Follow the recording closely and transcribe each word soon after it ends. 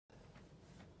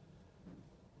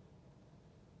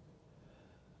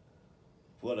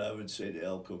What I would say to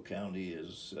Elko County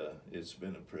is it's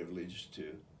been a privilege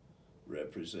to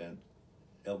represent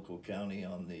Elko County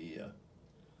on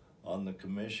the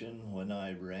commission. When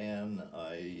I ran,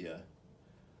 I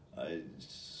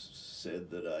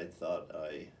said that I thought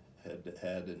I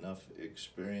had enough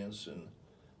experience and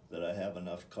that I have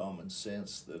enough common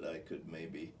sense that I could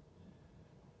maybe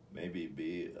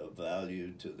be of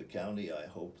value to the county. I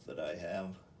hope that I have,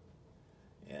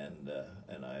 and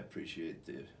I appreciate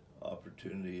the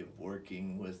opportunity of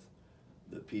working with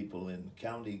the people in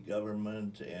county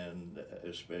government, and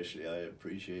especially I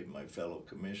appreciate my fellow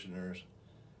commissioners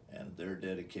and their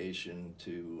dedication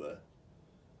to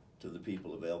the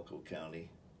people of Elko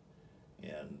County.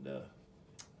 And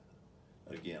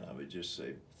again, I would just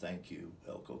say thank you,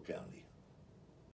 Elko County.